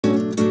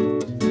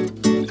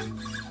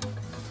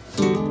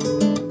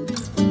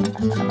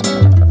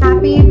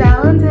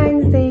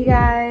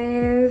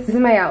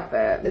my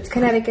outfit. It's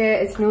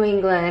Connecticut, it's New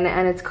England,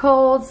 and it's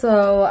cold,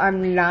 so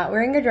I'm not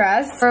wearing a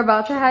dress. We're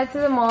about to head to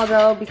the mall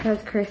though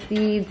because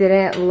Christy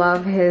didn't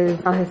love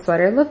how his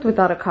sweater looked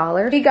without a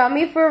collar. He got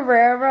me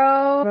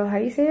Ferrero, how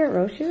do you say it?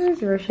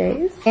 Roches?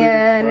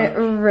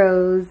 And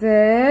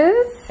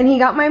roses. And he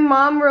got my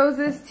mom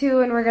roses too,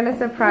 and we're gonna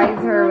surprise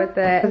her with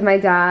it because my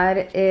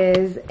dad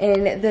is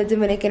in the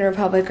Dominican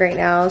Republic right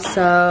now,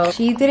 so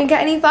she didn't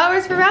get any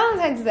flowers for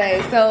Valentine's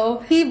Day.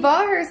 So he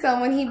bought her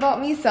some when he bought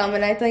me some,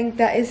 and I think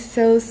that is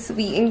so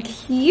sweet and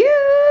cute.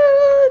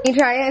 You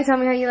try it and tell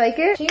me how you like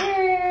it. Cheers.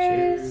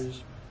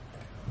 Cheers.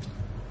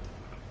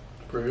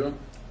 Pretty good.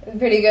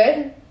 Pretty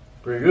good?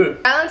 Pretty good.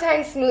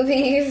 Valentine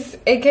smoothies,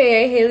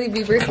 aka Hailey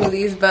Bieber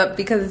smoothies, but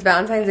because it's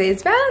Valentine's Day,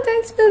 it's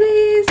Valentine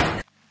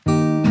smoothies.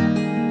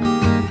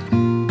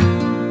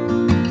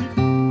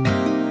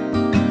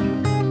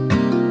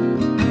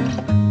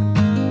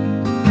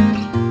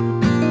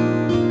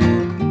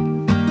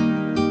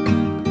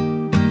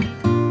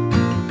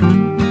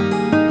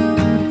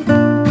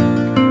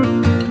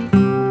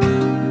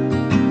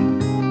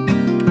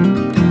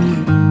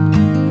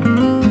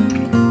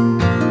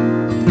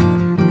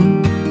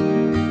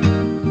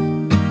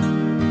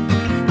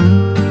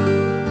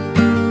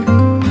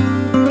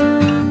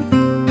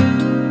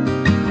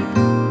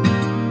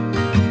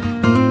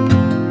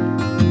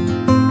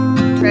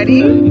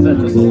 Ready? Is that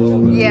just a little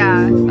bit?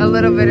 Yeah, a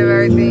little bit of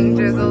everything.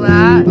 Drizzle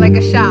that. Like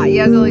a shot.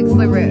 You have to like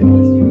slip it.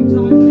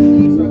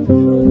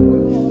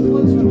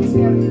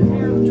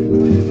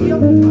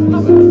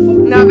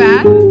 Not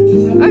bad?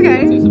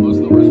 Okay. Tastes the most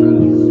of the worst right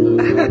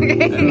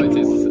Okay.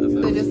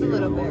 So just a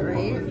little bit,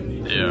 right?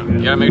 Yeah.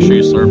 You gotta make sure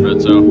you slurp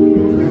it, so.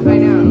 I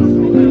know.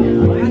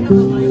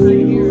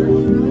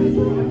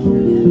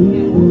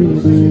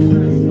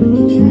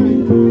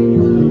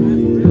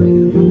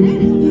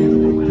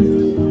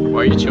 Why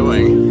are you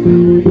chewing?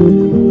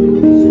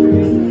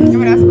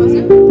 Am I not supposed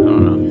to?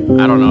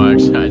 I don't know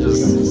actually. I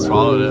just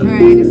swallowed it.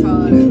 Alright, I just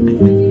swallowed it.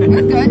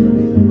 That's good.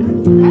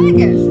 I like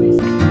it.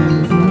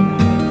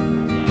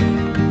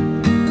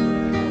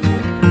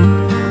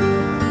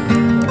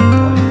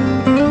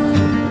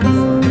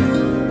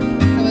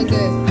 How was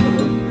it?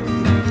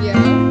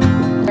 Yeah?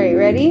 Alright,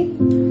 ready?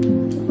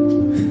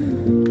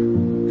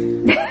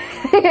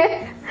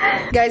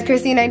 Guys,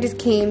 Christy and I just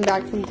came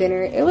back from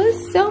dinner. It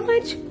was so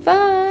much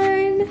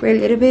fun. We're a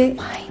little bit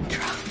wine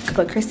drunk.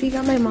 But Christy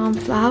got my mom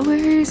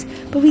flowers,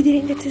 but we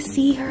didn't get to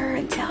see her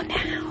until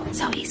now.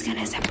 So he's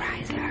gonna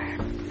surprise her.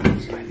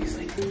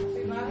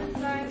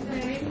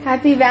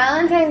 Happy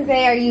Valentine's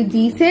Day. Are you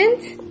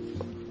decent?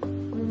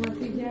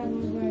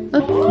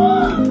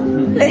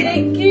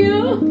 Thank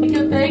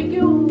you. Thank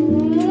you.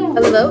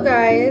 Hello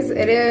guys,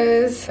 it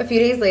is a few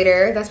days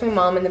later. That's my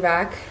mom in the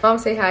back. Mom,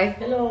 say hi.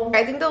 Hello.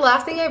 I think the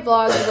last thing I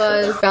vlogged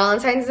was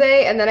Valentine's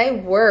Day, and then I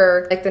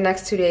worked like the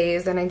next 2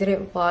 days and I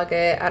didn't vlog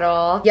it at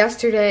all.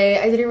 Yesterday,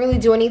 I didn't really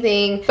do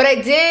anything, but I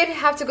did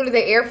have to go to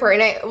the airport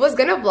and I was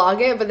gonna vlog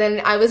it, but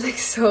then I was like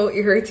so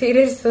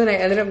irritated, so then I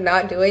ended up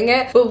not doing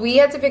it. But we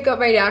had to pick up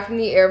my dad from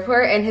the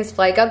airport and his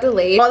flight got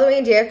delayed all the way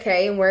in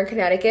JFK, and we're in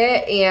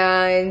Connecticut,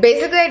 and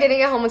basically I didn't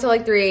get home until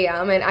like 3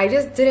 a.m. and I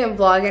just didn't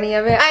vlog any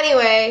of it.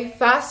 Anyway,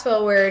 fast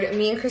forward,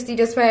 me and Christy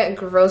just went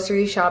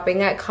grocery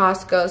shopping at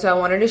Costco, so I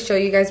wanted to show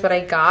you guys what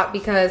I got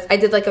because I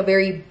did like a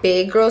very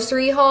big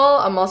grocery haul.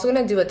 I'm also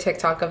gonna do a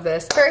TikTok of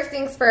this. First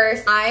things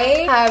first,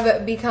 I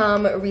have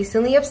become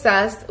recently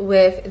obsessed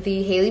with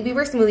the Hailey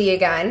Bieber smoothie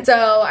again.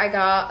 So I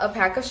got a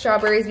pack of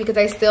strawberries because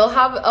I still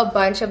have a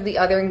bunch of the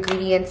other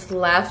ingredients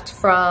left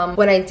from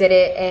when I did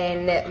it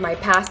in my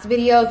past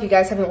video. If you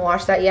guys haven't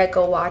watched that yet,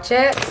 go watch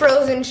it.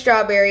 Frozen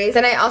strawberries.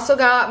 Then I also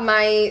got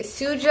my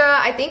Suja,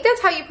 I think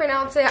that's how you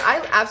pronounce it. I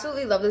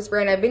absolutely love this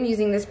brand. I've been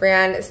using this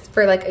brand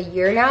for like a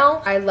year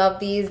now. I love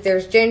these.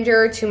 There's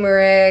ginger,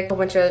 turmeric, a whole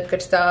bunch of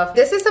good stuff.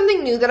 This is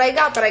something new that I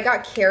got, but I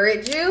got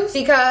carrot juice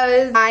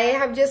because I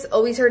have just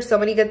always heard so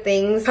many good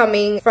things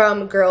coming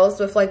from girls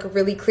with like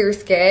really clear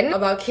skin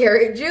about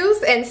carrot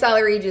juice and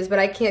celery juice, but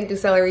I can't do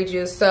celery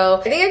juice. So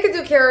I think I could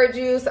do carrot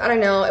juice. I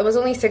don't know. It was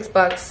only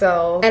 $6,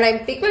 so. And I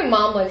think my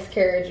mom likes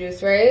carrot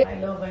juice, right? I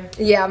love it.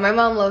 Yeah, my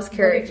mom loves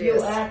carrot If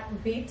juice. you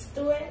add beets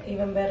to it,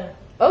 even better.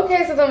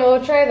 Okay, so then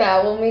we'll try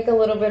that. We'll make a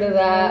little bit of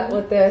that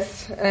with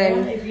this.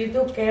 And if you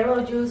do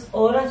carrot juice,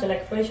 orange,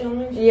 like fresh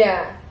orange,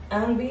 yeah.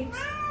 and beets.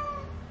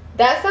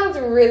 That sounds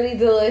really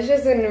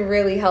delicious and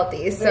really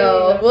healthy.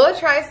 So we'll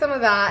try some of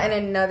that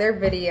in another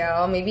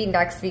video, maybe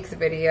next week's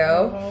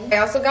video. I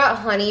also got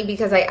honey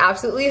because I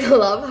absolutely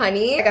love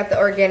honey. I got the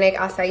organic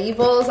acai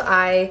bowls.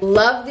 I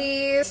love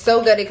these.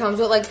 So good. It comes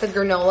with like the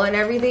granola and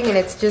everything, and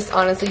it's just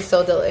honestly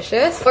so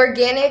delicious.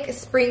 Organic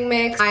spring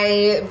mix.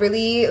 I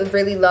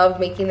really love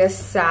making this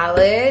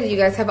salad. You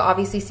guys have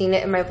obviously seen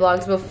it in my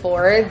vlogs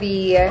before.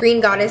 The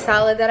green goddess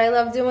salad that I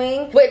love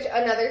doing. Which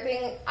another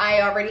thing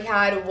I already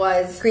had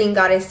was green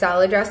goddess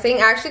salad dressing.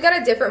 I actually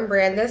got a different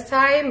brand this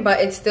time,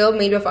 but it's still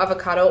made with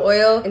avocado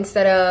oil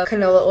instead of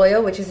canola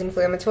oil, which is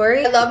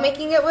inflammatory. I love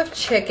making it with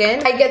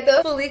chicken. I get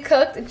the fully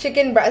cooked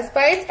chicken breast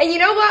bites. And you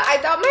know what? I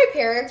thought my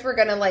parents were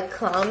gonna like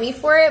clown me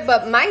for it,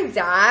 but my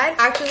dad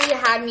actually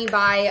had me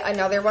buy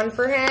another one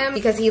for him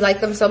because he liked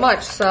them so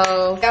much.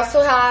 So I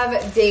also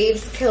have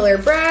Dave's Killer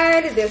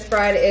Bread. This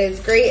bread is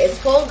great. It's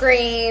whole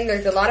grain.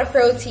 There's a lot of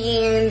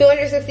protein,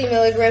 260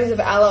 milligrams of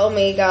ala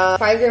omega,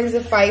 5 grams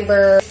of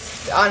fiber.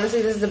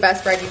 Honestly, this is the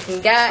best bread you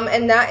can get.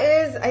 And that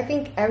is, I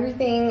think,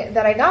 everything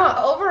that I got.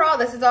 Overall,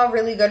 this is all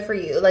really good for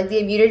you. Like the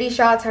immunity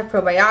shots have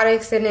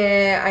probiotics in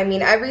it. I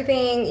mean,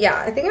 everything. Yeah,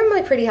 I think I'm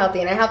like pretty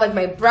healthy. And I have like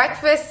my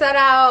breakfast set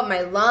out,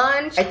 my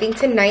lunch. I think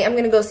tonight I'm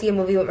gonna go see a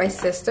movie with my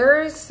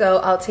sisters. So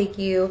I'll take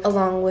you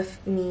along with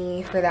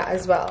me for that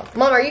as well.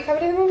 Mom, are you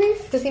coming to the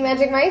movies to see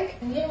Magic Mike?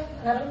 Yeah,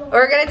 I don't know.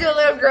 We're gonna do a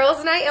little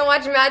girls' night and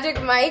watch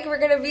Magic Mike. We're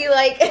gonna be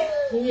like...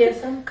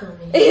 Yes, I'm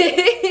coming.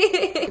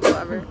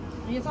 Whatever.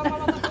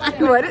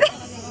 What?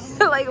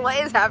 Like, what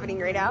is happening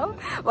right now?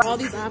 What? All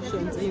these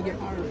options and you get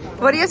power.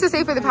 What do you have to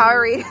say for the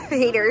Powerade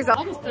haters? I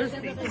was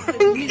thirsty.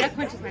 That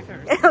quenches my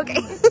thirst.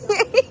 Okay.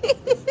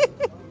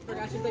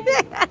 Forgot she's like,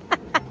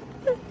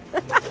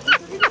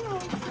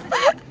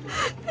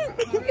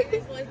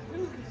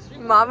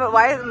 Mom,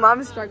 why is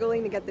Mom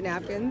struggling to get the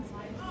napkins?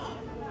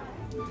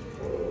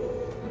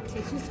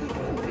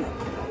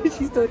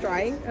 She's still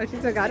trying? Oh, she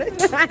still got it?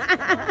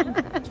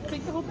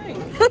 take the whole thing.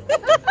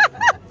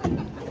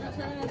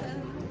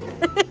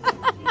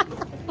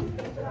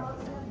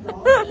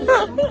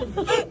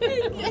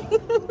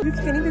 You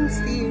can't even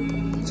see.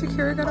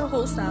 Shakira got a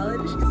whole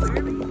salad. She's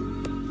literally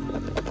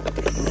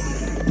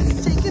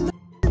shaking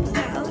the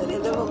salad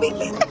in the movie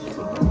theater.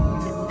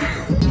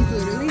 She's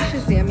literally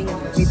shazamming in the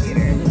movie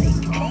theater.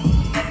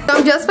 Like, so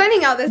I'm just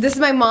finding out that this is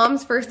my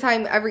mom's first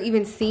time ever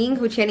even seeing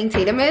who Channing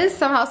Tatum is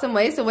somehow, some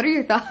way. So what are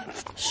your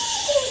thoughts?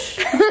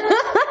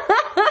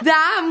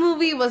 That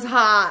movie was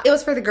hot. It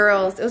was for the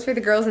girls. It was for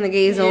the girls and the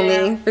gays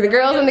only. For the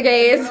girls and the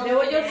gays.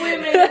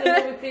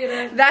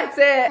 That's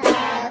it.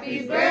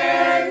 Happy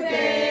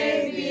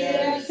birthday,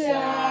 dear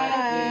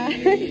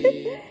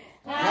Shy.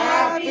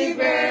 Happy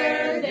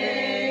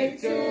birthday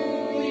to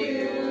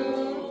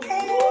you.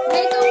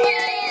 Make a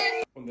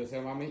wish. Donde sea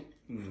mami,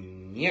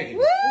 niegue.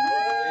 Woo!